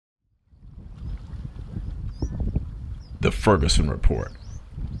The Ferguson Report.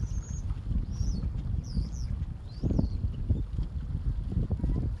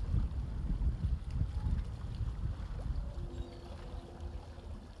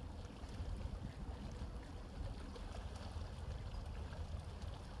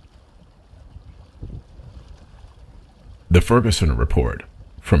 The Ferguson Report,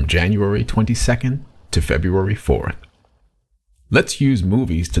 from January 22nd to February 4th. Let's use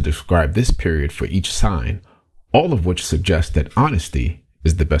movies to describe this period for each sign, all of which suggest that honesty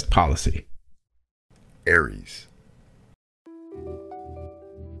is the best policy. Aries.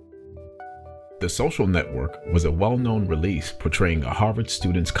 The Social Network was a well-known release portraying a Harvard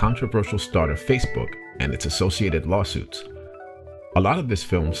student's controversial start of Facebook and its associated lawsuits. A lot of this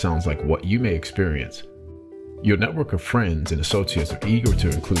film sounds like what you may experience. Your network of friends and associates are eager to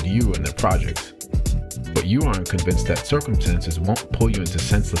include you in their projects, but you aren't convinced that circumstances won't pull you into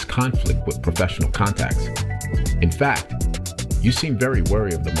senseless conflict with professional contacts. In fact, you seem very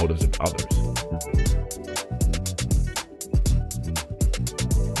wary of the motives of others.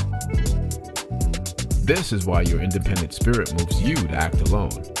 This is why your independent spirit moves you to act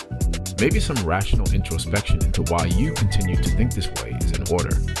alone. Maybe some rational introspection into why you continue to think this way is in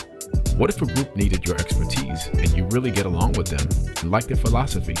order. What if a group needed your expertise and you really get along with them and like their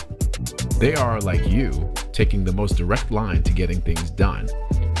philosophy? They are, like you, taking the most direct line to getting things done.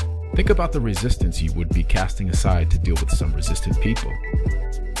 Think about the resistance you would be casting aside to deal with some resistant people.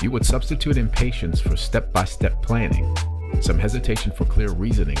 You would substitute impatience for step-by-step planning, some hesitation for clear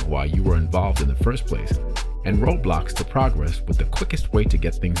reasoning why you were involved in the first place, and roadblocks to progress with the quickest way to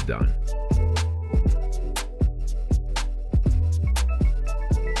get things done.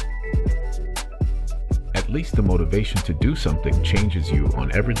 At least the motivation to do something changes you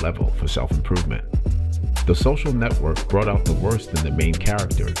on every level for self-improvement. The Social Network brought out the worst in the main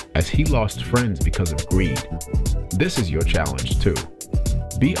character as he lost friends because of greed. This is your challenge too.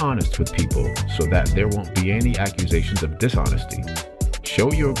 Be honest with people so that there won't be any accusations of dishonesty.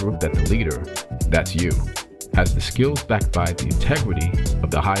 Show your group that the leader, that's you, has the skills backed by the integrity of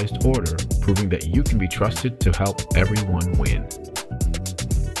the highest order, proving that you can be trusted to help everyone win.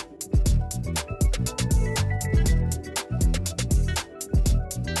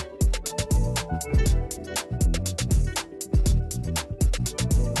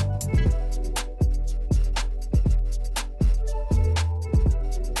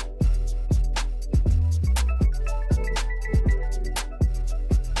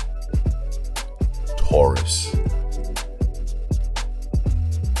 Taurus.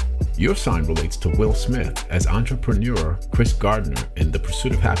 Your sign relates to Will Smith as entrepreneur Chris Gardner in The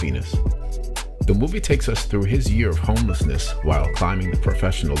Pursuit of Happiness. The movie takes us through his year of homelessness while climbing the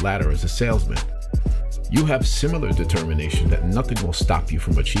professional ladder as a salesman. You have similar determination that nothing will stop you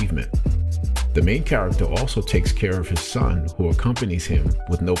from achievement. The main character also takes care of his son, who accompanies him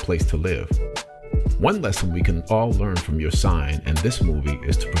with no place to live. One lesson we can all learn from your sign and this movie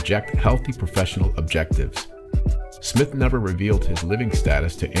is to project healthy professional objectives. Smith never revealed his living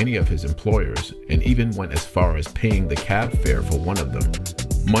status to any of his employers and even went as far as paying the cab fare for one of them,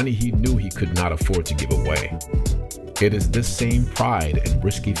 money he knew he could not afford to give away. It is this same pride and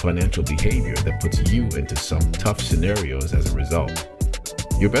risky financial behavior that puts you into some tough scenarios as a result.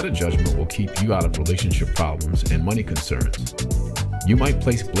 Your better judgment will keep you out of relationship problems and money concerns. You might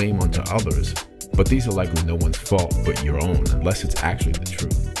place blame onto others, but these are likely no one's fault but your own, unless it's actually the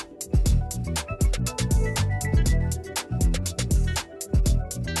truth.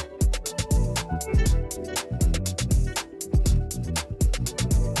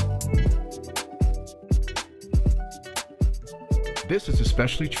 This is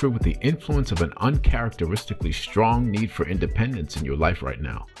especially true with the influence of an uncharacteristically strong need for independence in your life right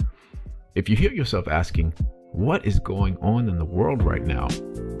now. If you hear yourself asking, "What is going on in the world right now?"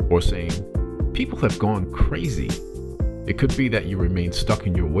 or saying, "People have gone crazy," it could be that you remain stuck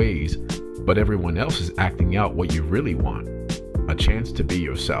in your ways, but everyone else is acting out what you really want, a chance to be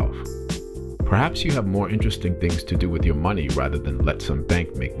yourself. Perhaps you have more interesting things to do with your money rather than let some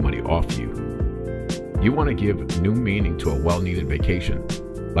bank make money off you. You want to give new meaning to a well-needed vacation,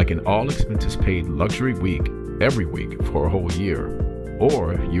 like an all-expenses-paid luxury week every week for a whole year,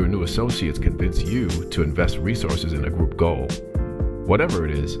 or your new associates convince you to invest resources in a group goal. Whatever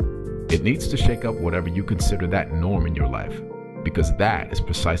it is, it needs to shake up whatever you consider that norm in your life, because that is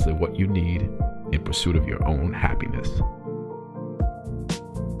precisely what you need in pursuit of your own happiness.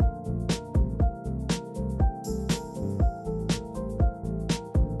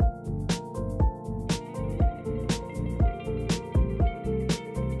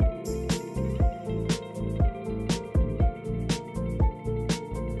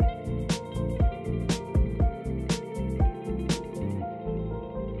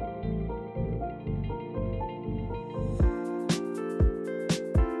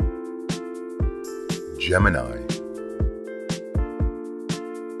 Gemini.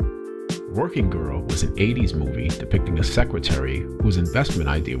 Working Girl was an 80s movie depicting a secretary whose investment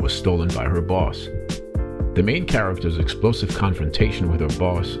idea was stolen by her boss. The main character's explosive confrontation with her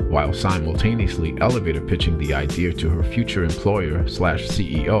boss while simultaneously elevator pitching the idea to her future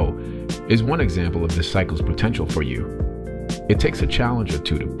employer/CEO is one example of this cycle's potential for you. It takes a challenge or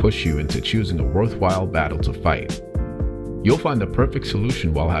two to push you into choosing a worthwhile battle to fight. You'll find the perfect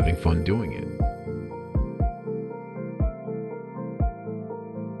solution while having fun doing it.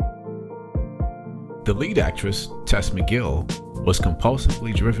 The lead actress, Tess McGill, was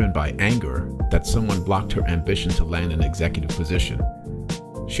compulsively driven by anger that someone blocked her ambition to land an executive position.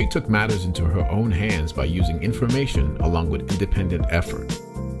 She took matters into her own hands by using information along with independent effort.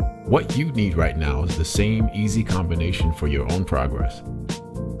 What you need right now is the same easy combination for your own progress.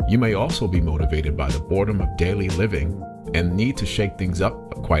 You may also be motivated by the boredom of daily living and need to shake things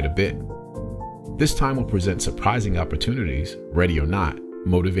up quite a bit. This time will present surprising opportunities, ready or not,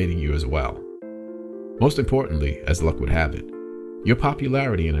 motivating you as well. Most importantly, as luck would have it, your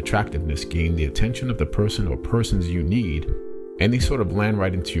popularity and attractiveness gain the attention of the person or persons you need, and they sort of land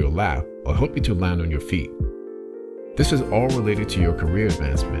right into your lap or help you to land on your feet. This is all related to your career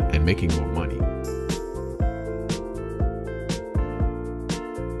advancement and making more money.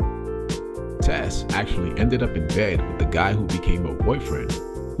 Tess actually ended up in bed with the guy who became her boyfriend,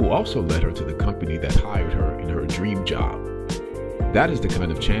 who also led her to the company that hired her in her dream job. That is the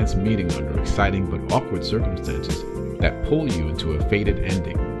kind of chance meeting under exciting but awkward circumstances that pull you into a fated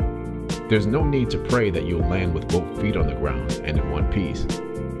ending. There's no need to pray that you'll land with both feet on the ground and in one piece.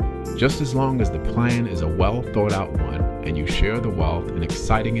 Just as long as the plan is a well thought out one and you share the wealth and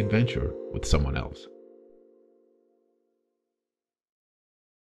exciting adventure with someone else.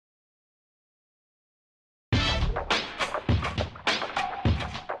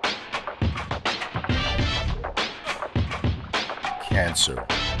 Cancer.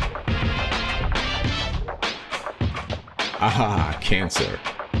 Aha, Cancer.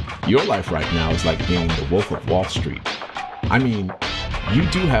 Your life right now is like being the Wolf of Wall Street. I mean, you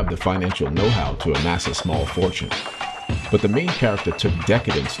do have the financial know-how to amass a small fortune, but the main character took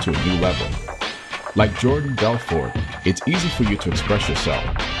decadence to a new level. Like Jordan Belfort, it's easy for you to express yourself.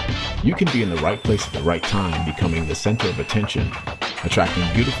 You can be in the right place at the right time, becoming the center of attention,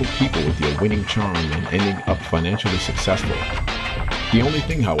 attracting beautiful people with your winning charm and ending up financially successful. The only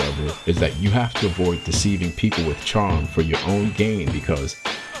thing, however, is that you have to avoid deceiving people with charm for your own gain because,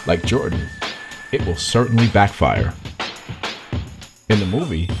 like Jordan, it will certainly backfire. In the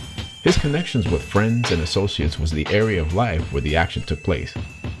movie, his connections with friends and associates was the area of life where the action took place.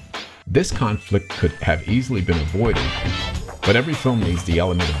 This conflict could have easily been avoided, but every film needs the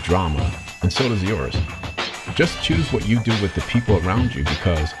element of drama, and so does yours. Just choose what you do with the people around you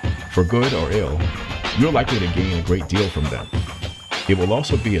because, for good or ill, you're likely to gain a great deal from them. It will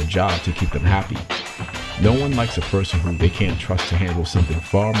also be a job to keep them happy. No one likes a person who they can't trust to handle something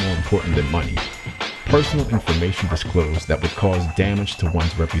far more important than money. Personal information disclosed that would cause damage to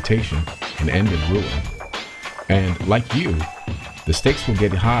one's reputation can end in ruin. And like you, the stakes will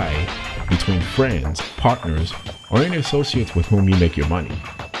get high between friends, partners, or any associates with whom you make your money.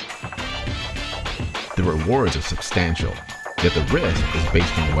 The rewards are substantial, yet the risk is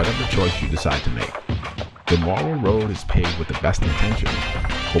based on whatever choice you decide to make. The moral road is paved with the best intentions,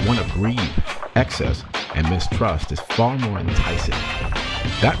 but one of greed, excess, and mistrust is far more enticing.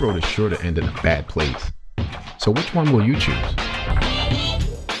 That road is sure to end in a bad place. So which one will you choose?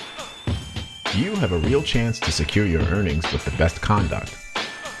 You have a real chance to secure your earnings with the best conduct.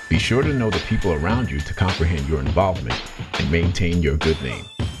 Be sure to know the people around you to comprehend your involvement and maintain your good name.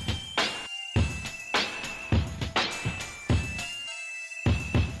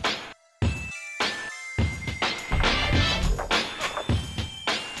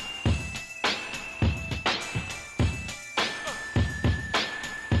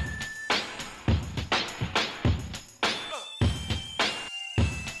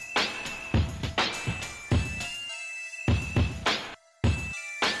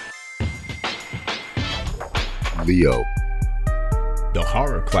 Leo. The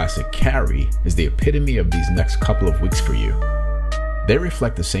horror classic Carrie is the epitome of these next couple of weeks for you. They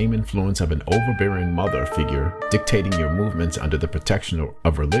reflect the same influence of an overbearing mother figure dictating your movements under the protection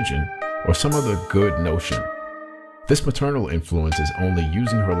of religion or some other good notion. This maternal influence is only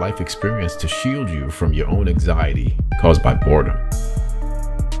using her life experience to shield you from your own anxiety caused by boredom.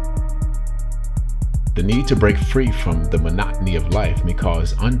 The need to break free from the monotony of life may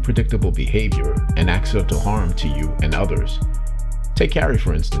cause unpredictable behavior and accidental harm to you and others. Take Carrie,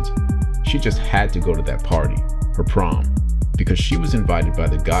 for instance. She just had to go to that party, her prom. because she was invited by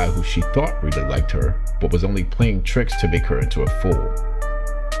the guy who she thought really liked her, but was only playing tricks to make her into a fool.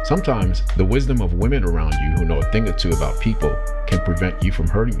 Sometimes, the wisdom of women around you who know a thing or two about people can prevent you from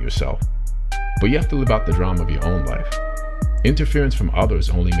hurting yourself. But you have to live out the drama of your own life. Interference from others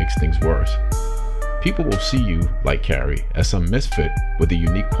only makes things worse. People will see you, like Carrie, as some misfit with a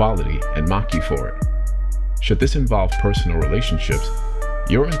unique quality and mock you for it. Should this involve personal relationships,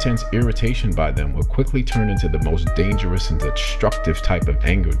 your intense irritation by them will quickly turn into the most dangerous and destructive type of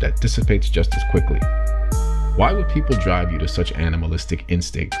anger that dissipates just as quickly. Why would people drive you to such animalistic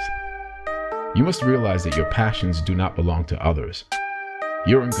instincts? You must realize that your passions do not belong to others.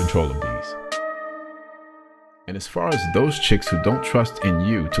 You're in control of these. And as far as those chicks who don't trust in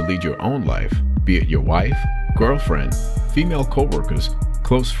you to lead your own life, be it your wife, girlfriend, female coworkers,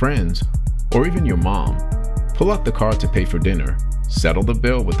 close friends, or even your mom, pull out the card to pay for dinner, settle the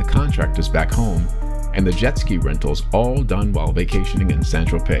bill with the contractors back home, and the jet ski rentals, all done while vacationing in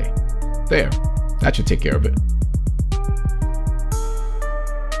Saint-Tropez. There, that should take care of it.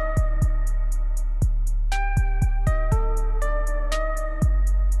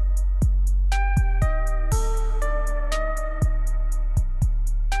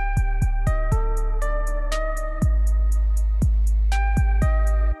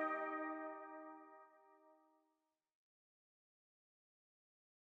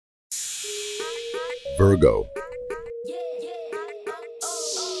 Virgo.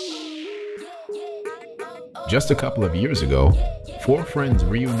 Just a couple of years ago, 4 friends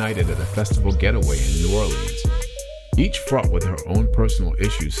reunited at a festival getaway in New Orleans. Each fraught with her own personal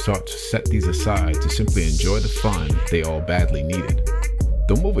issues sought to set these aside to simply enjoy the fun they all badly needed.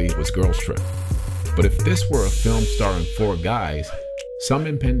 The movie was Girls Trip. But if this were a film starring 4 guys, some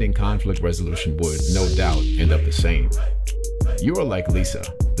impending conflict resolution would, no doubt, end up the same. You are like Lisa,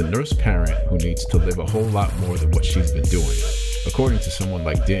 the nurse parent who needs to live a whole lot more than what she's been doing, according to someone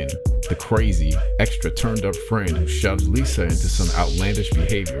like Din, the crazy, extra turned up friend who shoves Lisa into some outlandish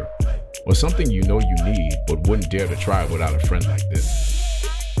behavior, or something you know you need but wouldn't dare to try without a friend like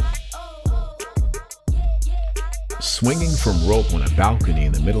this. Swinging from rope on a balcony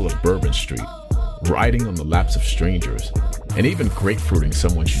in the middle of Bourbon Street, riding on the laps of strangers, and even grapefruiting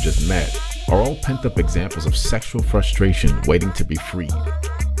someone you just met are all pent-up examples of sexual frustration waiting to be freed.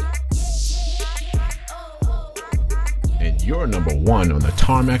 And you're number 1 on the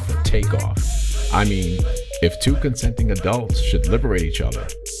tarmac for takeoff. I mean, if 2 consenting adults should liberate each other,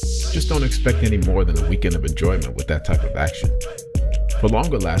 just don't expect any more than a weekend of enjoyment with that type of action. For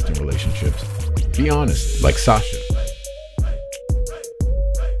longer-lasting relationships, be honest, like Sasha.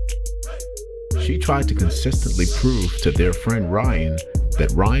 She tried to consistently prove to their friend Ryan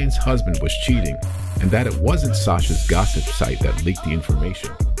that Ryan's husband was cheating and that it wasn't Sasha's gossip site that leaked the information.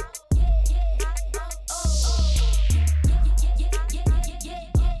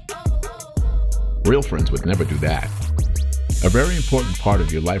 Real friends would never do that. A very important part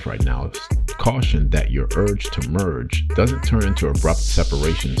of your life right now is caution that your urge to merge doesn't turn into abrupt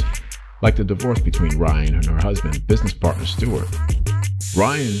separations like the divorce between Ryan and her husband, business partner Stuart.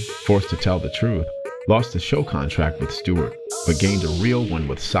 Ryan, forced to tell the truth, lost a show contract with Stuart, but gained a real one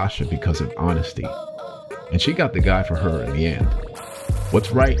with Sasha because of honesty. And she got the guy for her in the end.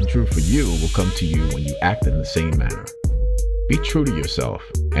 What's right and true for you will come to you when you act in the same manner. Be true to yourself,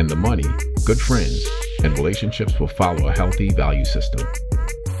 and the money, good friends, and relationships will follow a healthy value system.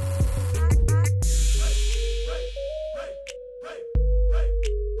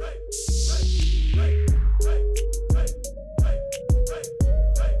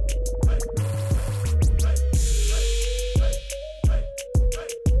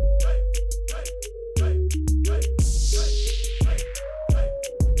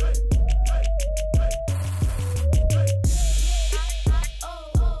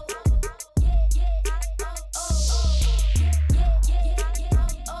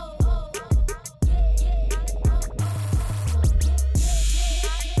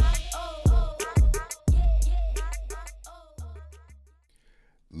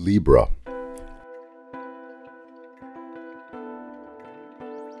 Libra.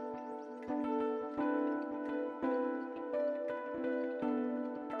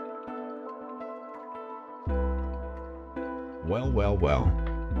 Well.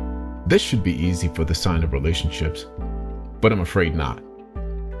 This should be easy for the sign of relationships, but I'm afraid not.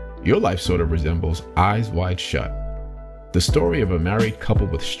 Your life sort of resembles Eyes Wide Shut, the story of a married couple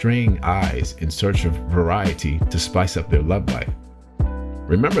with straying eyes in search of variety to spice up their love life.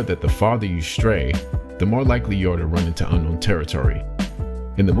 Remember that the farther you stray, the more likely you are to run into unknown territory.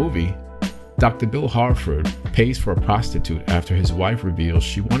 In the movie, Dr. Bill Harford pays for a prostitute after his wife reveals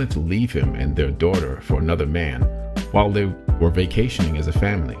she wanted to leave him and their daughter for another man, while they were vacationing as a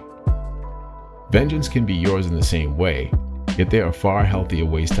family. Vengeance can be yours in the same way, yet there are far healthier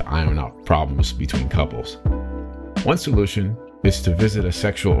ways to iron out problems between couples. One solution is to visit a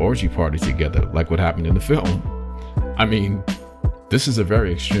sexual orgy party together, like what happened in the film. I mean, this is a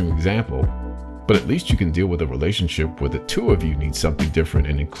very extreme example, but at least you can deal with a relationship where the two of you need something different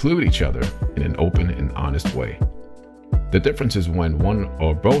and include each other in an open and honest way. The difference is when one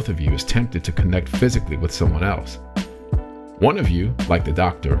or both of you is tempted to connect physically with someone else. One of you, like the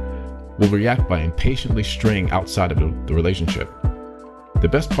doctor, will react by impatiently straying outside of the relationship. The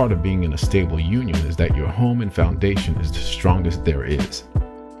best part of being in a stable union is that your home and foundation is the strongest there is.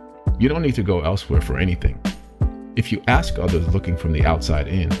 You don't need to go elsewhere for anything. If you ask others looking from the outside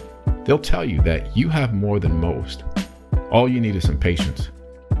in, they'll tell you that you have more than most. All you need is some patience.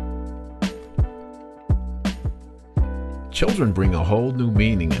 Children bring a whole new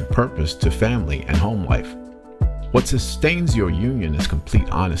meaning and purpose to family and home life. What sustains your union is complete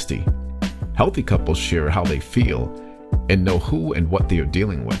honesty. Healthy couples share how they feel and know who and what they are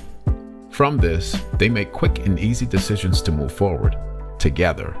dealing with. From this, they make quick and easy decisions to move forward,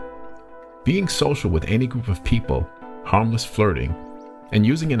 together. Being social with any group of people, harmless flirting, and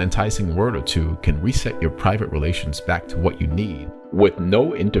using an enticing word or two can reset your private relations back to what you need, with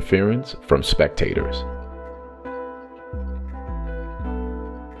no interference from spectators.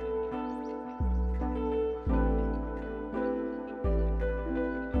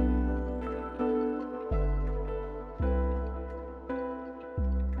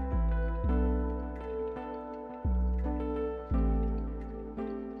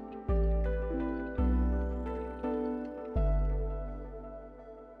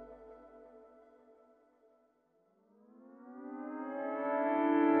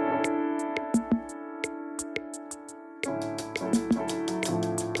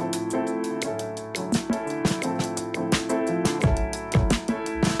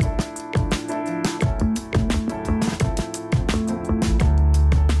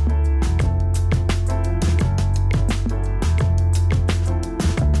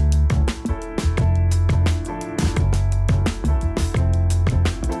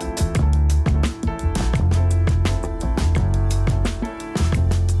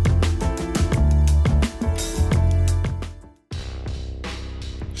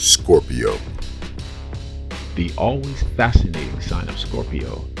 Scorpio. The always fascinating sign of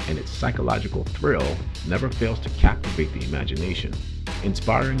Scorpio and its psychological thrill never fails to captivate the imagination,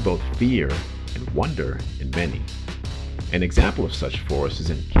 inspiring both fear and wonder in many. An example of such force is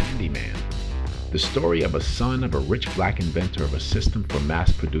in Candyman, the story of a son of a rich black inventor of a system for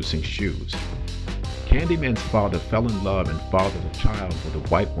mass-producing shoes. Candyman's father fell in love and fathered a child with a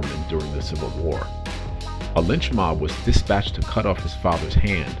white woman during the Civil War. A lynch mob was dispatched to cut off his father's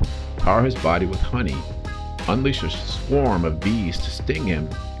hand, tar his body with honey, unleash a swarm of bees to sting him,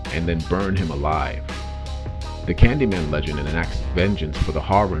 and then burn him alive. The Candyman legend enacts vengeance for the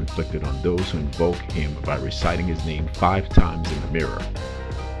horror inflicted on those who invoke him by reciting his name 5 times in the mirror.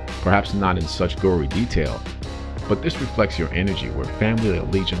 Perhaps not in such gory detail, but this reflects your energy where family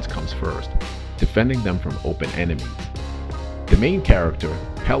allegiance comes first, defending them from open enemies. The main character,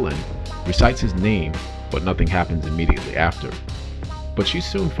 Helen, recites his name, but nothing happens immediately after. But she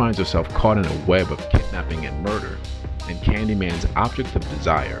soon finds herself caught in a web of kidnapping and murder, and Candyman's object of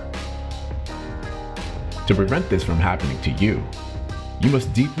desire. To prevent this from happening to you, you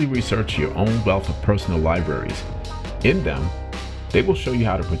must deeply research your own wealth of personal libraries. In them, they will show you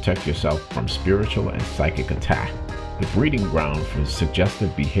how to protect yourself from spiritual and psychic attack, the breeding ground for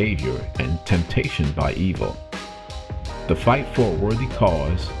suggestive behavior and temptation by evil. The fight for a worthy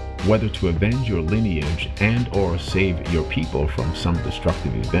cause, whether to avenge your lineage and/or save your people from some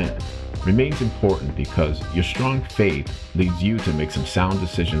destructive event, remains important because your strong faith leads you to make some sound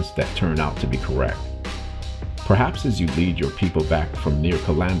decisions that turn out to be correct. Perhaps as you lead your people back from near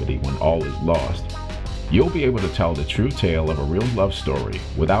calamity when all is lost, you'll be able to tell the true tale of a real love story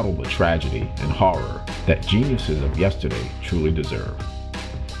without all the tragedy and horror that geniuses of yesterday truly deserve.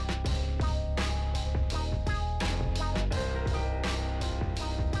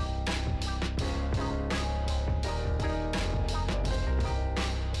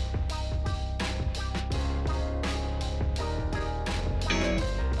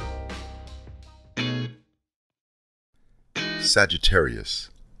 Sagittarius.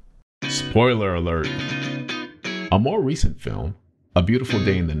 Spoiler alert! A more recent film, A Beautiful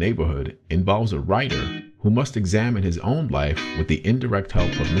Day in the Neighborhood, involves a writer who must examine his own life with the indirect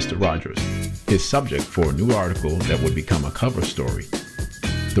help of Mr. Rogers, his subject for a new article that would become a cover story.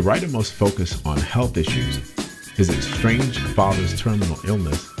 The writer must focus on health issues, his estranged father's terminal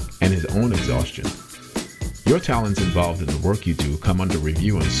illness, and his own exhaustion. Your talents involved in the work you do come under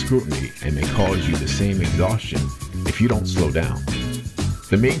review and scrutiny and may cause you the same exhaustion if you don't slow down.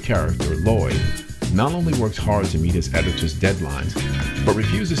 The main character, Lloyd, not only works hard to meet his editor's deadlines, but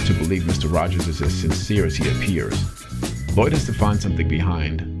refuses to believe Mr. Rogers is as sincere as he appears. Lloyd has to find something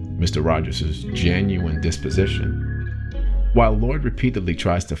behind Mr. Rogers' genuine disposition. While Lloyd repeatedly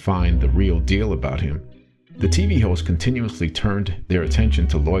tries to find the real deal about him, the TV host continuously turned their attention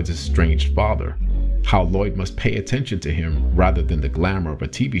to Lloyd's estranged father, how Lloyd must pay attention to him rather than the glamour of a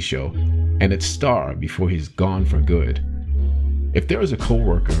TV show and its star before he's gone for good. If there is a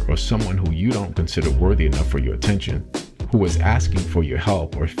coworker or someone who you don't consider worthy enough for your attention, who is asking for your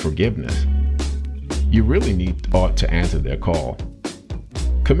help or forgiveness, you really ought to answer their call.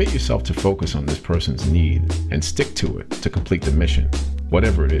 Commit yourself to focus on this person's need and stick to it to complete the mission,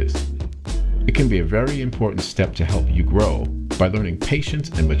 whatever it is. It can be a very important step to help you grow by learning patience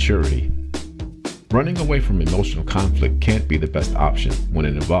and maturity. Running away from emotional conflict can't be the best option when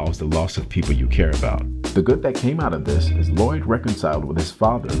it involves the loss of people you care about. The good that came out of this is Lloyd reconciled with his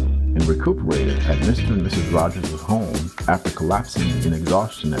father and recuperated at Mr. and Mrs. Rogers' home after collapsing in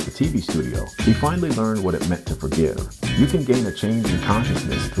exhaustion at the TV studio. He finally learned what it meant to forgive. You can gain a change in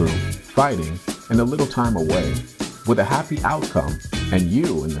consciousness through fighting and a little time away, with a happy outcome and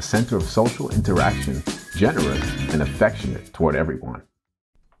you in the center of social interaction, generous and affectionate toward everyone.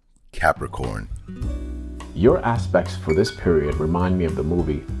 Capricorn. Your aspects for this period remind me of the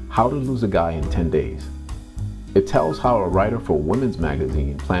movie How to Lose a Guy in 10 Days. It tells how a writer for Women's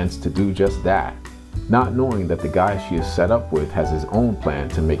Magazine plans to do just that, not knowing that the guy she is set up with has his own plan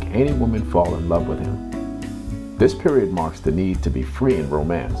to make any woman fall in love with him. This period marks the need to be free in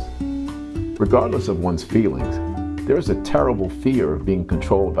romance. Regardless of one's feelings, there is a terrible fear of being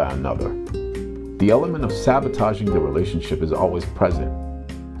controlled by another. The element of sabotaging the relationship is always present.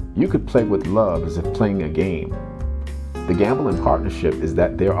 You could play with love as if playing a game. The gamble in partnership is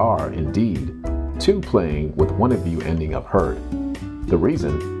that there are, indeed, two playing with one of you ending up hurt. The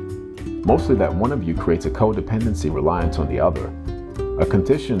reason? Mostly that one of you creates a codependency reliance on the other, a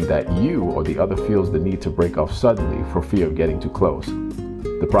condition that you or the other feels the need to break off suddenly for fear of getting too close.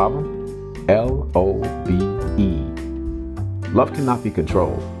 The problem? L-O-V-E. Love cannot be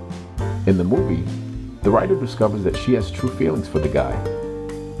controlled. In the movie, the writer discovers that she has true feelings for the guy.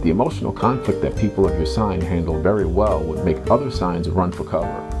 The emotional conflict that people of your sign handle very well would make other signs run for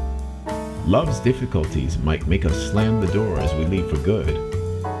cover. Love's difficulties might make us slam the door as we leave for good,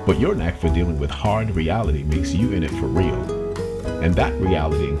 but your knack for dealing with hard reality makes you in it for real. And that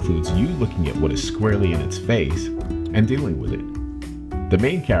reality includes you looking at what is squarely in its face and dealing with it. The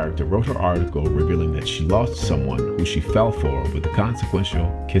main character wrote her article revealing that she lost someone who she fell for with the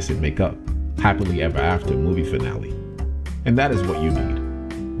consequential kiss and make up, happily ever after movie finale. And that is what you need.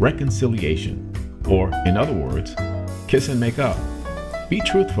 Reconciliation, or in other words, kiss and make up. Be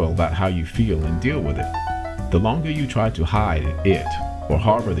truthful about how you feel and deal with it. The longer you try to hide it or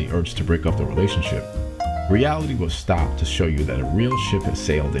harbor the urge to break up the relationship, reality will stop to show you that a real ship has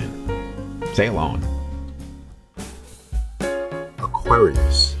sailed in. Sail on.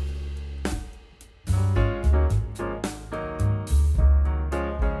 Aquarius.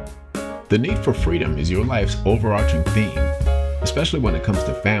 The need for freedom is your life's overarching theme, especially when it comes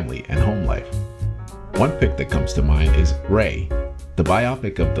to family and home life. One pick that comes to mind is Ray, the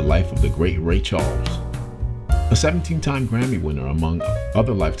biopic of the life of the great Ray Charles. A 17-time Grammy winner among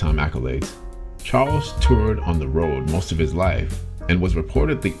other lifetime accolades, Charles toured on the road most of his life and was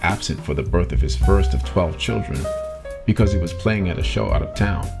reportedly absent for the birth of his first of 12 children because he was playing at a show out of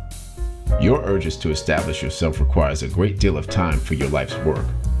town. Your urges to establish yourself requires a great deal of time for your life's work.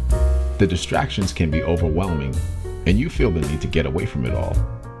 The distractions can be overwhelming, and you feel the need to get away from it all.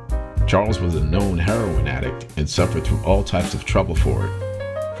 Charles was a known heroin addict and suffered through all types of trouble for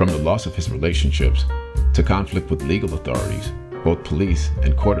it, from the loss of his relationships to conflict with legal authorities, both police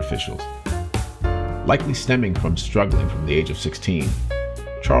and court officials. Likely stemming from struggling from the age of 16,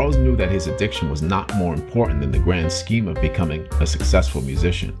 Charles knew that his addiction was not more important than the grand scheme of becoming a successful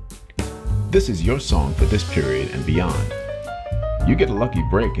musician. This is your song for this period and beyond. You get a lucky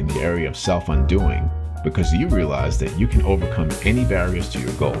break in the area of self-undoing because you realize that you can overcome any barriers to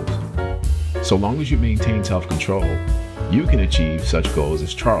your goals. So long as you maintain self-control, you can achieve such goals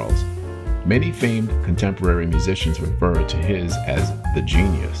as Charles. Many famed contemporary musicians refer to his as the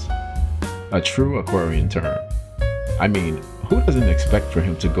genius, a true Aquarian term. I mean, who doesn't expect for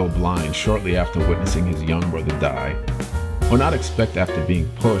him to go blind shortly after witnessing his young brother die, or not expect after being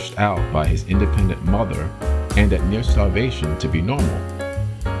pushed out by his independent mother and at near starvation to be normal?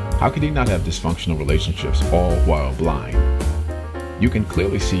 How could he not have dysfunctional relationships all while blind? You can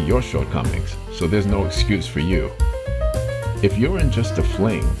clearly see your shortcomings, so there's no excuse for you. If you're in just a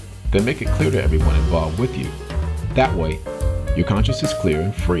fling, then make it clear to everyone involved with you. That way, your conscience is clear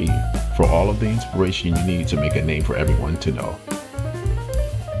and free for all of the inspiration you need to make a name for everyone to know.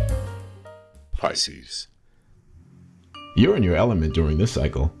 Pisces. You're in your element during this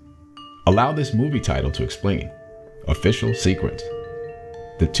cycle. Allow this movie title to explain. Official Secrets.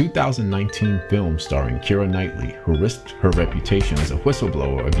 The 2019 film starring Keira Knightley, who risked her reputation as a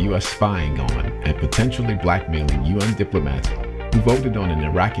whistleblower of U.S. spying on and potentially blackmailing UN diplomats who voted on an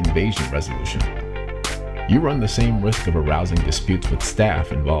Iraq invasion resolution. You run the same risk of arousing disputes with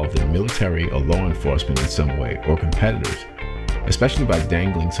staff involved in military or law enforcement in some way, or competitors, especially by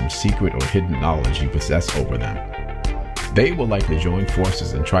dangling some secret or hidden knowledge you possess over them. They will likely join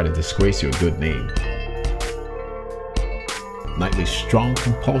forces and try to disgrace your good name. Knightley's strong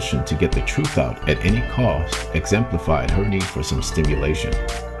compulsion to get the truth out at any cost exemplified her need for some stimulation.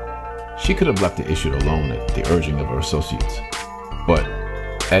 She could have left the issue alone at the urging of her associates. But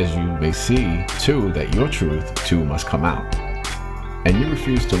as you may see, too, that your truth, too, must come out. And you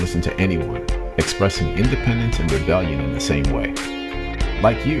refuse to listen to anyone, expressing independence and rebellion in the same way.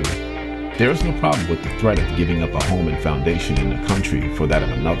 Like you, there is no problem with the threat of giving up a home and foundation in a country for that of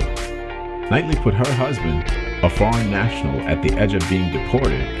another. Knightley put her husband, a foreign national, at the edge of being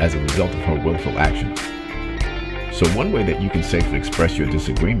deported as a result of her willful actions. So one way that you can safely express your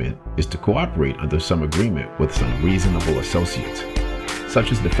disagreement is to cooperate under some agreement with some reasonable associates,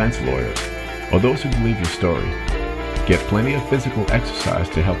 such as defense lawyers or those who believe your story. Get plenty of physical exercise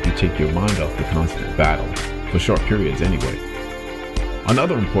to help you take your mind off the constant battle, for short periods anyway.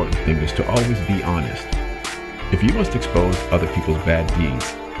 Another important thing is to always be honest. If you must expose other people's bad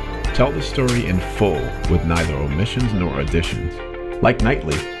deeds, tell the story in full with neither omissions nor additions. Like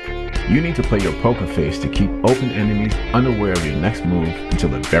Knightley, you need to play your poker face to keep open enemies unaware of your next move until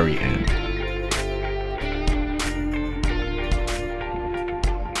the very end.